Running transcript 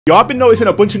Yo, I've been noticing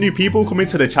a bunch of new people coming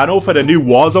to the channel for the new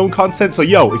Warzone content. So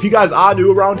yo, if you guys are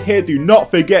new around here, do not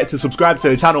forget to subscribe to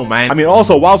the channel, man. I mean,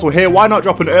 also, whilst we're here, why not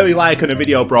drop an early like on the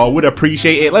video, bro? Would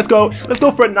appreciate it. Let's go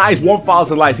for a nice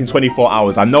 1,000 likes in 24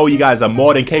 hours. I know you guys are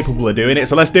more than capable of doing it,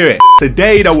 so let's do it.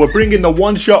 Today, though, we're bringing the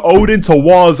one-shot ODEN to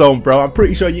Warzone, bro. I'm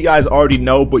pretty sure you guys already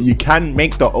know, but you can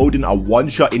make the ODEN a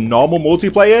one-shot in normal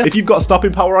multiplayer. If you've got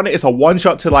stopping power on it, it's a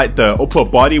one-shot to like the upper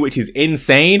body, which is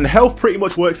insane. And health pretty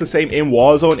much works the same in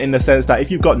Warzone in the sense that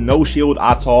if you've got no shield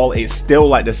at all, it's still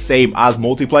like the same as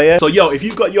multiplayer. So yo, if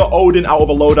you've got your ODEN out of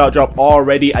a loadout drop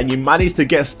already and you manage to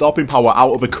get stopping power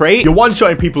out of a crate, you're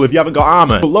one-shotting people if you haven't got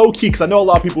armor. But low-key, because I know a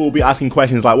lot of people will be asking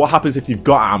questions like, what happens if you've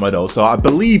got armor though? So I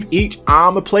believe each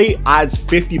armor plate adds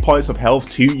 50 points of health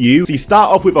to you. So you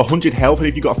start off with 100 health, and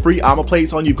if you've got 3 armor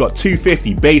plates on, you've got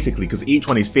 250 basically, because each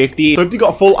one is 50. So if you've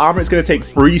got full armor, it's going to take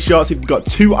 3 shots. If you've got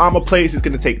 2 armor plates, it's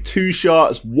going to take 2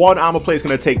 shots. 1 armor plate is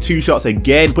going to take 2 shots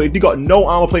again. But if you've got no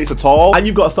armor plates at all and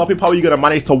you've got stopping power, you're going to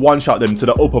manage to one-shot them to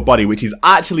the upper body, which is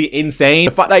actually insane.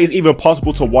 The fact that it's even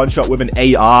possible to one-shot with an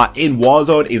AR in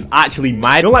Warzone is actually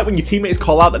mad. You know, like when your teammates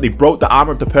call out that they broke the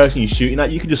armor of the person you're shooting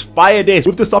at, you can just fire this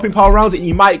with the stopping power rounds and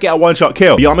you might get a one-shot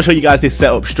kill. But yo, I'm going to show you guys this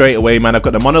setup straight away, man. I've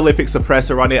got the monolithic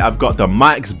suppressor on it. I've got the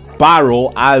max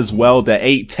barrel as well, the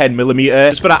 810mm.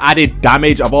 Just for that added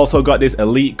damage, I've also got this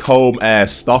elite comb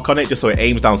stock on it, just so it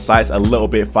aims down sights a little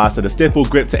bit faster. The stipple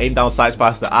grip to aim down sights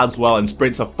faster as well, and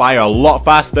sprint to fire a lot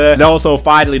faster. And also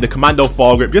finally the commando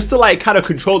foregrip, just to like kind of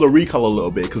control the recoil a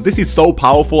little bit, because this is so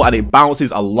powerful and it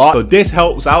bounces a lot. So this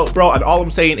helps out, bro. And all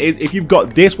I'm saying is, if you've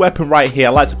got this weapon right here,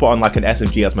 I like to put on like an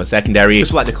SMG as my secondary,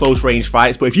 just for like the close range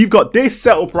fights. But if you've got this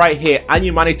setup right here and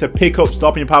you manage to pick up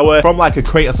stopping power from like a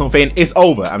crate or something, it's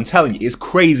over. I'm telling you, it's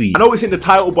crazy. I know it's in the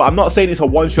title, but I'm not saying it's a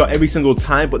one shot every single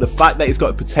time, but the fact that it's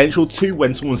got potential to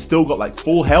when someone's still got like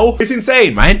full health, it's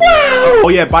insane, man. Oh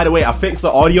yeah, by the way, I fixed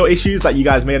the audio issues that you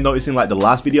guys may have noticed in like the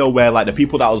last video, where like the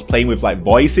people that I was playing with like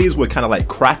voices were kind of like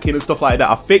cracking and stuff like that.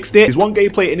 I fixed it. There's one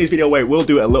gameplay in this video where it will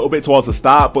do it a little bit towards the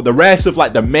start, but the rest of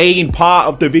like the main part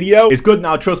of the video is good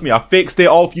now. Trust me, I fixed it.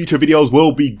 All future videos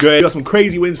will be good. We got some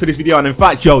crazy wins for this video, and in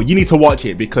fact, yo, you need to watch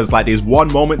it, because like there's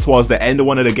one moment towards the end of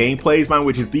one of the gameplays, man,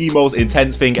 which is the most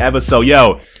intense thing ever. So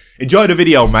yo, enjoy the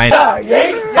video, man.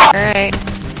 Alright.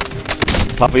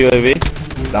 Pop UAV.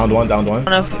 Downed one, downed one.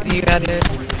 I don't know if you got it.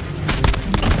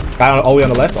 Guy all the way on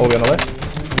the left, all the way on the left.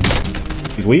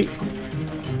 He's weak.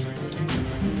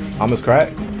 Armor's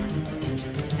cracked.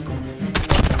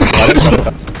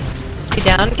 You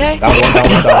down, okay? Down one, down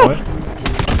one, down one.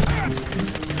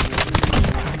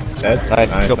 Dead. Nice.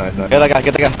 Nice. Get that guy,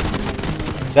 get that guy.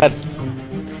 Dead.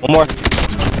 One more.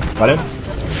 Got him?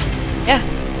 Yeah.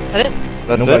 That it?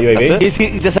 That's No, it. UAV? That's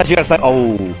it. He just has you got a sniper.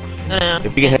 Oh. No.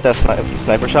 If you can hit that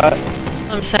sniper shot.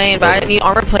 I'm saying, but I need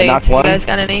armor plates. Knocked You one. guys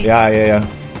got any? Yeah.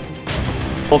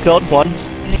 Full killed, one.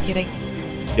 Kidding.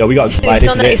 Yo, we got He's still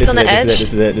on the edge. This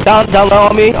is it. Down low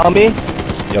on me,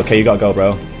 Yo, okay, you gotta go,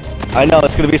 bro. I know,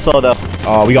 it's gonna be slow though.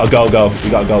 Oh, we gotta go. We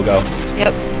gotta go.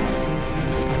 Yep.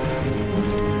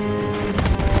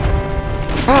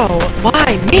 Bro,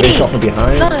 why me? Getting shot from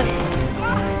behind. Son.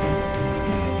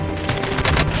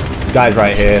 Guy's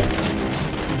right here.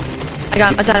 I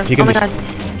got him. He can Oh my just- god.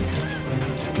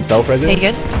 Himself, Hey, Resident?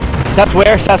 good? That's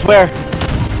where?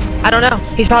 I don't know.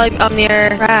 He's probably up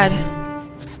near Brad. I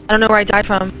don't know where I died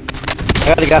from. I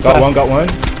got the gas Got mask. one, got one.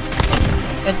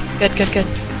 Good.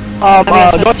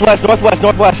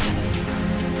 Northwest.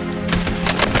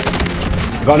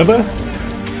 Got another?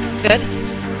 Good.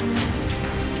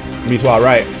 Me to our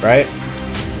right?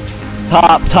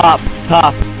 Top.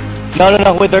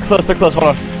 No, wait, they're close, hold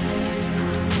on.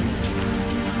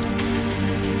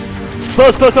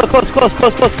 Close.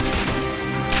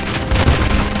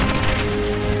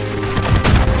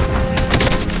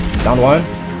 Down one.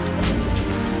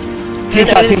 Team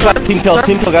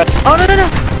kill, guys. Oh, no.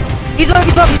 He's low.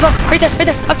 Right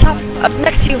there. Up top. Up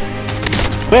next to you.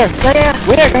 Where? Yeah.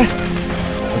 Where, guys? I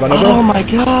got another. Oh my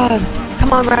god.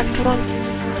 Come on, Brad. Come on.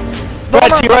 Brad,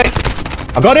 to your right.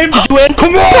 I got him. Did you win?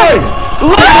 Come on!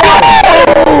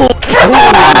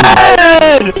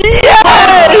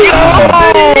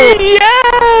 Yes!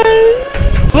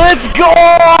 Let's go!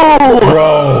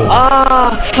 Bro.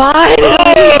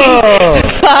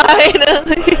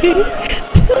 Finally.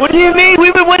 What do you mean?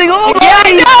 We've been winning all night! Yeah,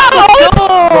 I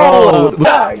know! Bro.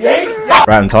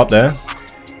 Right on top there.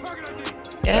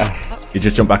 Yeah. You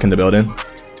just jump back in the building.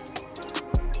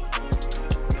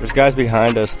 There's guys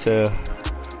behind us too.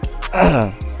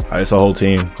 Alright, it's a whole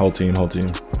team.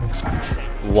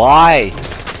 Why?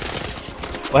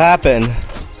 What happened?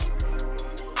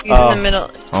 He's in the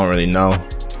middle. I don't really know.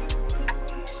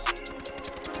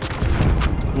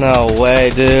 No way,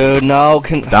 dude. No.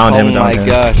 Down him, down him. Oh my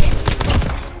gosh.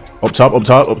 Up top, up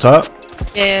top, up top.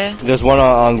 Yeah. There's one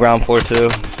on ground floor too.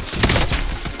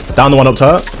 Down the one up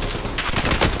top.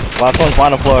 Last one's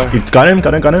bottom floor. You got him,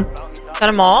 got him, got him. Got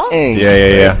them all? Dang.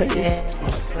 Yeah.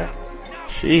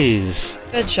 Jeez.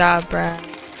 Good job, Brad.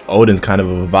 Odin's kind of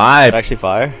a vibe. Actually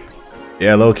fire.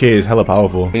 Yeah, low key is hella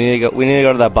powerful. We need to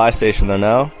go to that buy station though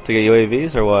now to get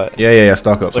UAVs or what? Yeah.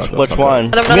 Stock up. Which stock one?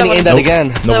 up. I'm gonna aim that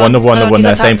again. No one.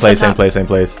 That same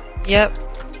place. Yep.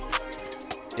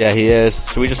 Yeah, he is.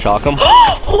 Should we just chalk him?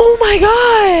 Oh my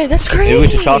god, that's crazy. Maybe we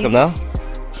should chalk him now.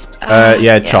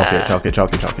 Yeah, chalk it.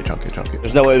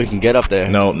 There's no way we can get up there.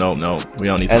 No. We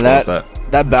don't need to And force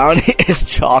that bounty is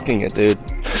chalking it, dude.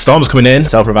 Storm's coming in.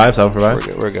 Self revive.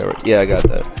 We're good. Yeah, I got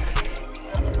that.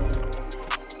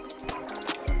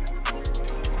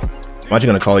 Why'd you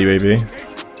gonna call UAV?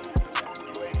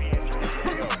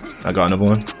 I got another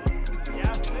one.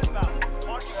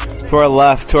 To our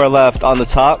left, on the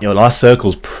top. Yo, last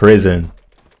circle's prison.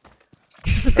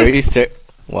 Are you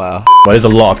wow. But there's a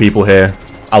lot of people here.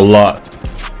 A lot.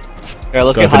 Here,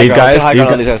 let's Go get for high these ground. guys. Let's get high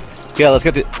ground on these guys. Yeah, let's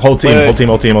get the Whole team.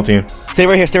 Stay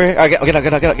right here. Alright,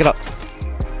 get up.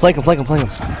 Flank him.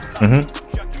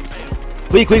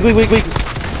 Weak.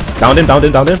 Downed him.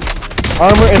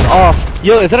 Armor is off.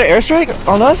 Yo, is that an airstrike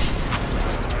on us?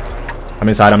 I'm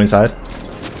inside.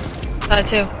 Side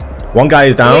two. One guy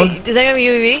is down. Wait, does anyone have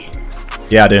a UAV?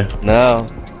 Yeah, I do. No.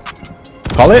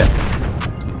 Call it?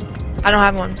 I don't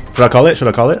have one. Should I call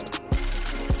it?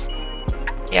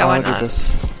 Yeah, why not?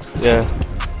 Yeah.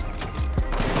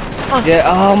 Yeah,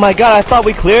 oh my god, I thought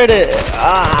we cleared it.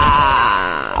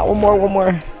 One more.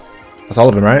 Is That's all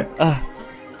of them, right? that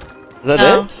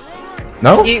No. it?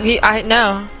 No?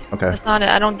 No. Okay. That's not it.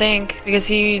 I don't think because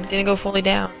he didn't go fully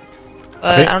down.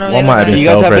 But think I don't know. one might have been You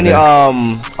guys have any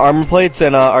self-resin. armor plates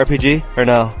and RPG or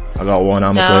no? I got one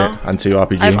armor plate and 2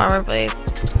 RPG. I have armor blade.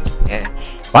 Here.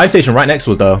 Buy station right next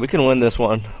to us though. We can win this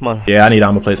one. Come on. Yeah, I need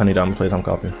armor plates. I'm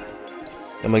copying.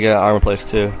 I'm gonna get armor plates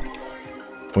too.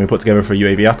 Can we put together for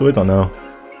UAV afterwards or no?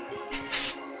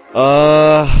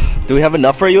 Do we have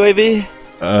enough for a UAV?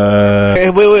 Hey,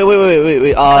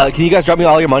 wait. Can you guys drop me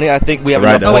all your money? I think we have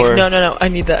Right enough. Oh wait, for... no. I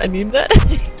need that.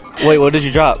 Wait, what did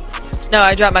you drop? No,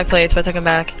 I dropped my plates, but I took them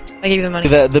back. I gave you the money.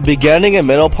 The beginning and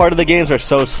middle part of the games are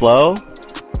so slow.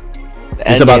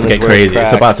 It's about to get crazy.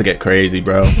 It's about to get crazy,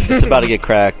 bro. It's about to get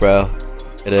cracked, bro.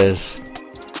 It is.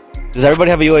 Does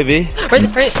everybody have a UAV?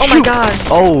 Right. Oh my god.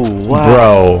 Oh wow.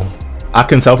 Bro, I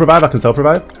can self revive.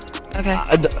 Okay.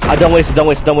 I don't waste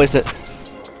it.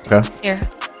 Okay. Here.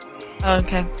 Oh,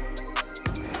 okay.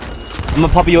 I'm gonna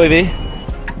pop a UAV.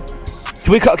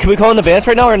 Can we call in advance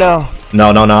right now or no? No.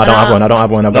 I don't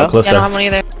have one. I've got a cluster. Yeah, I don't have one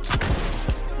either.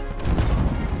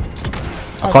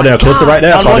 I called in a cluster right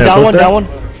there. Down one.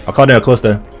 I called in a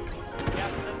cluster.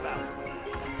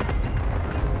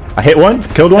 I hit one.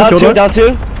 Killed one. Down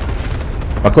two.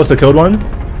 My cluster killed one.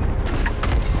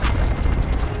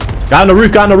 Got in the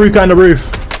roof.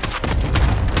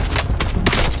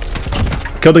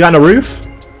 Killed the guy in the roof.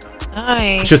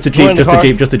 Nice. Just a jeep.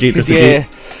 Yeah.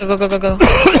 Go.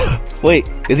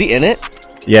 Wait, is he in it?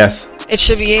 Yes. It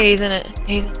should be. Yeah, he's in it.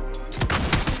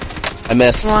 I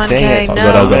missed. Come on, Dang okay, it.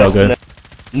 no. All good.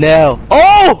 No.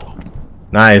 Oh!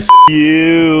 Nice.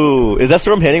 You. Is that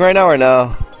storm hitting right now or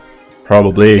no?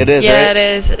 Probably. It is. Yeah, right?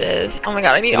 it is. Oh my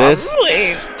god, I need It armor is?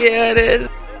 plates. Yeah, it is.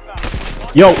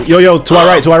 Yo, to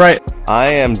our right.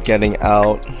 I am getting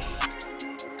out.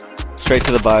 Straight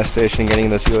to the buy station, getting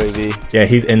this UAV. Yeah,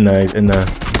 he's in there. He's in there.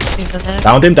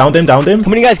 Downed him.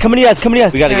 Come on, you guys. We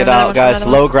gotta get out, guys.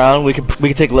 another Low ground. We can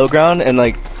take low ground and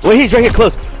like. Wait, he's right here,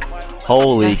 close.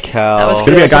 Holy cow! That was There's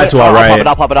gonna be a guy to our right.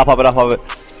 I'll pop it.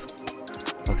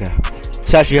 Okay.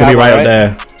 Sash, you He's gonna have be right up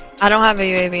there. I don't have a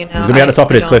UAV now. He's gonna be at the top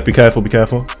of this cliff. Be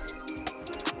careful.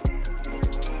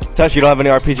 Sash, you don't have any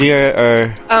RPG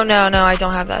or? Oh no, I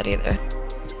don't have that either.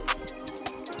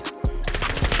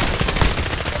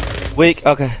 Weak.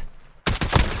 Okay.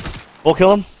 We'll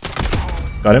kill him.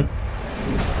 Got him.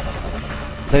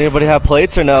 Does anybody have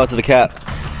plates or no? It's a cap.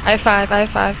 I have 5.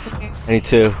 Okay. I need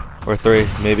 2 or 3,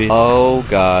 maybe. Oh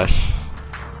gosh.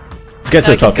 Let's get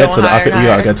to the top. keep going I think we higher.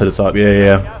 gotta get to the top.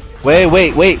 Yeah. Wait.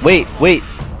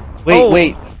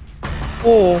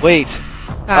 Oh. Wait.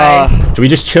 Guys. Should we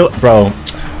just chill, bro?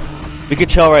 We could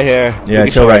chill right here. Yeah,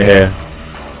 chill right here.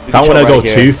 I don't want to go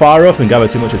too far up and gather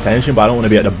too much attention, but I don't want to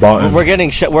be at the bottom. We're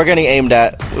getting aimed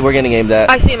at.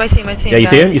 I see him. Yeah,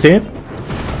 you see him?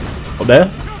 Up there?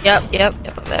 Yep,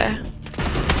 up there.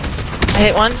 I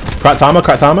hit one. Cracked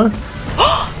armor.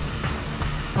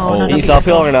 Oh, no, You self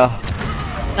heal or no?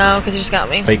 No, because he just got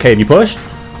me. Wait, Cave, you pushed?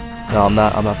 No, I'm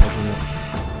not pushing it.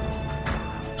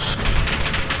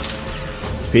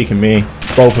 peeking me.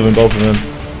 Both of them, both of them.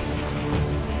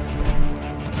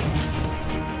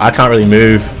 I can't really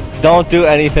move. Don't do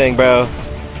anything, bro.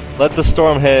 Let the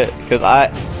storm hit, because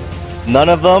none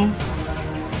of them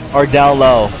are down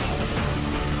low.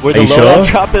 Where the loadout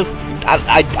drop is,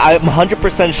 I'm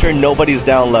 100% sure nobody's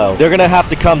down low. They're gonna have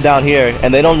to come down here,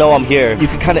 and they don't know I'm here. You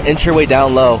can kind of inch your way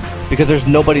down low, because there's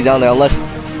nobody down there, unless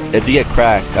if you get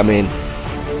cracked. I mean,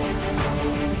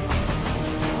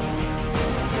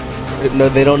 no,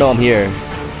 they don't know I'm here.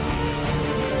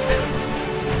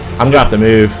 I'm gonna have to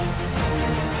move.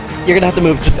 You're gonna have to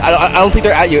move. Just I don't think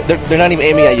they're at you. They're not even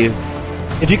aiming at you.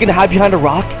 If you can hide behind a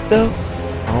rock, though.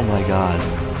 Oh my god.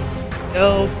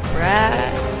 No,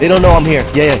 Brad. They don't know I'm here.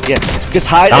 Yeah. Just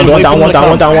hide. Down and one, wait down for one, them to down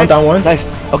come. one, down one, down one. Nice.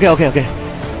 Okay.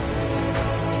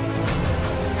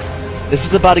 This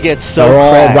is about to get so They're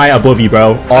all cracked. right above you,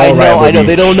 bro. I know.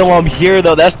 They don't know I'm here,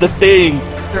 though. That's the thing.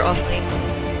 They're off lane.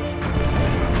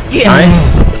 Yeah. Nice.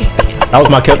 That was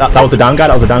my kill. That was the down guy.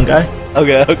 That was the down guy.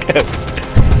 Okay.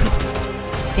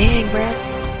 Dang, Brad.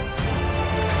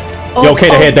 Yo, okay,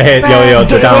 they're hit. Yo,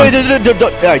 they're down.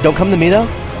 Alright, don't come to me though.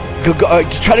 Go.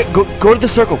 Just try to go to the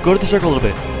circle. Go to the circle a little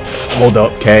bit. Hold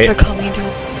up, okay. They're coming to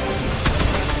him.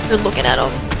 They're looking at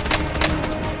him.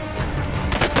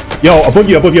 Yo, above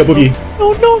you.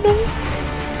 No.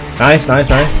 Nice.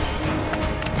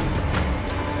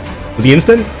 Was he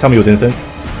instant? Tell me he was instant.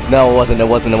 No, it wasn't. Oh,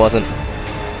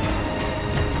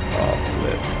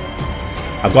 flip.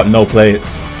 I've got no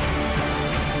plates.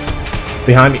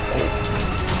 Behind me.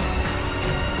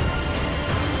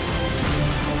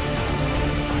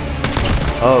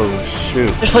 Oh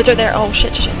shoot. There's plates right there. Oh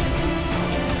shit.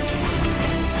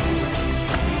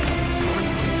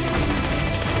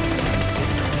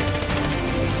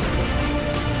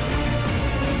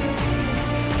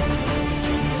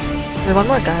 There's one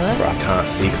more guy left. Bro, I can't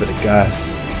see because of the gas.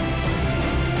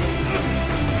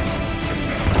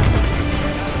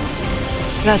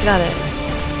 You guys got it.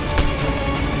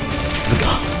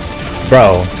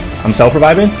 Bro, I'm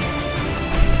self-reviving.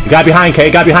 You got behind, K.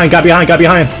 Got behind. Get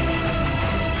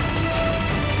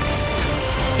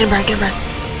him, Brad.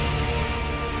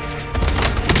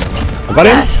 I got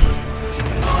him. Yes.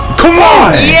 Come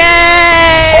on!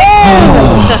 Yay!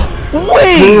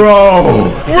 Wait!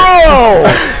 Bro!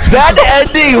 That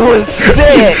ending was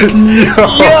sick!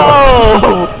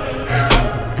 Yo!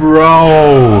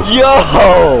 Bro!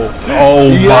 Oh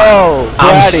my!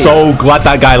 I'm so glad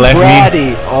that guy left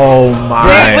me. Oh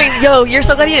my! Wait, yo, you're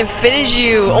so glad he didn't finish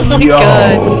you. Oh my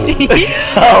god!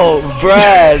 Oh,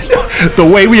 Brad! The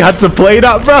way we had to play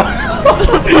that, bro!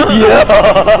 Yo!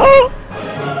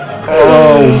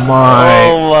 Oh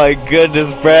my! Oh my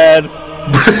goodness, Brad!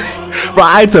 Bro,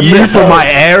 I had to move from my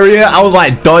area. I was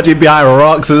like dodging behind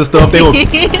rocks and stuff. They were,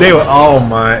 oh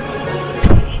my.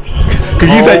 Cause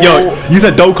you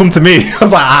said don't come to me. I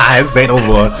was like, say no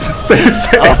more. Say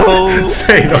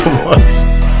no more.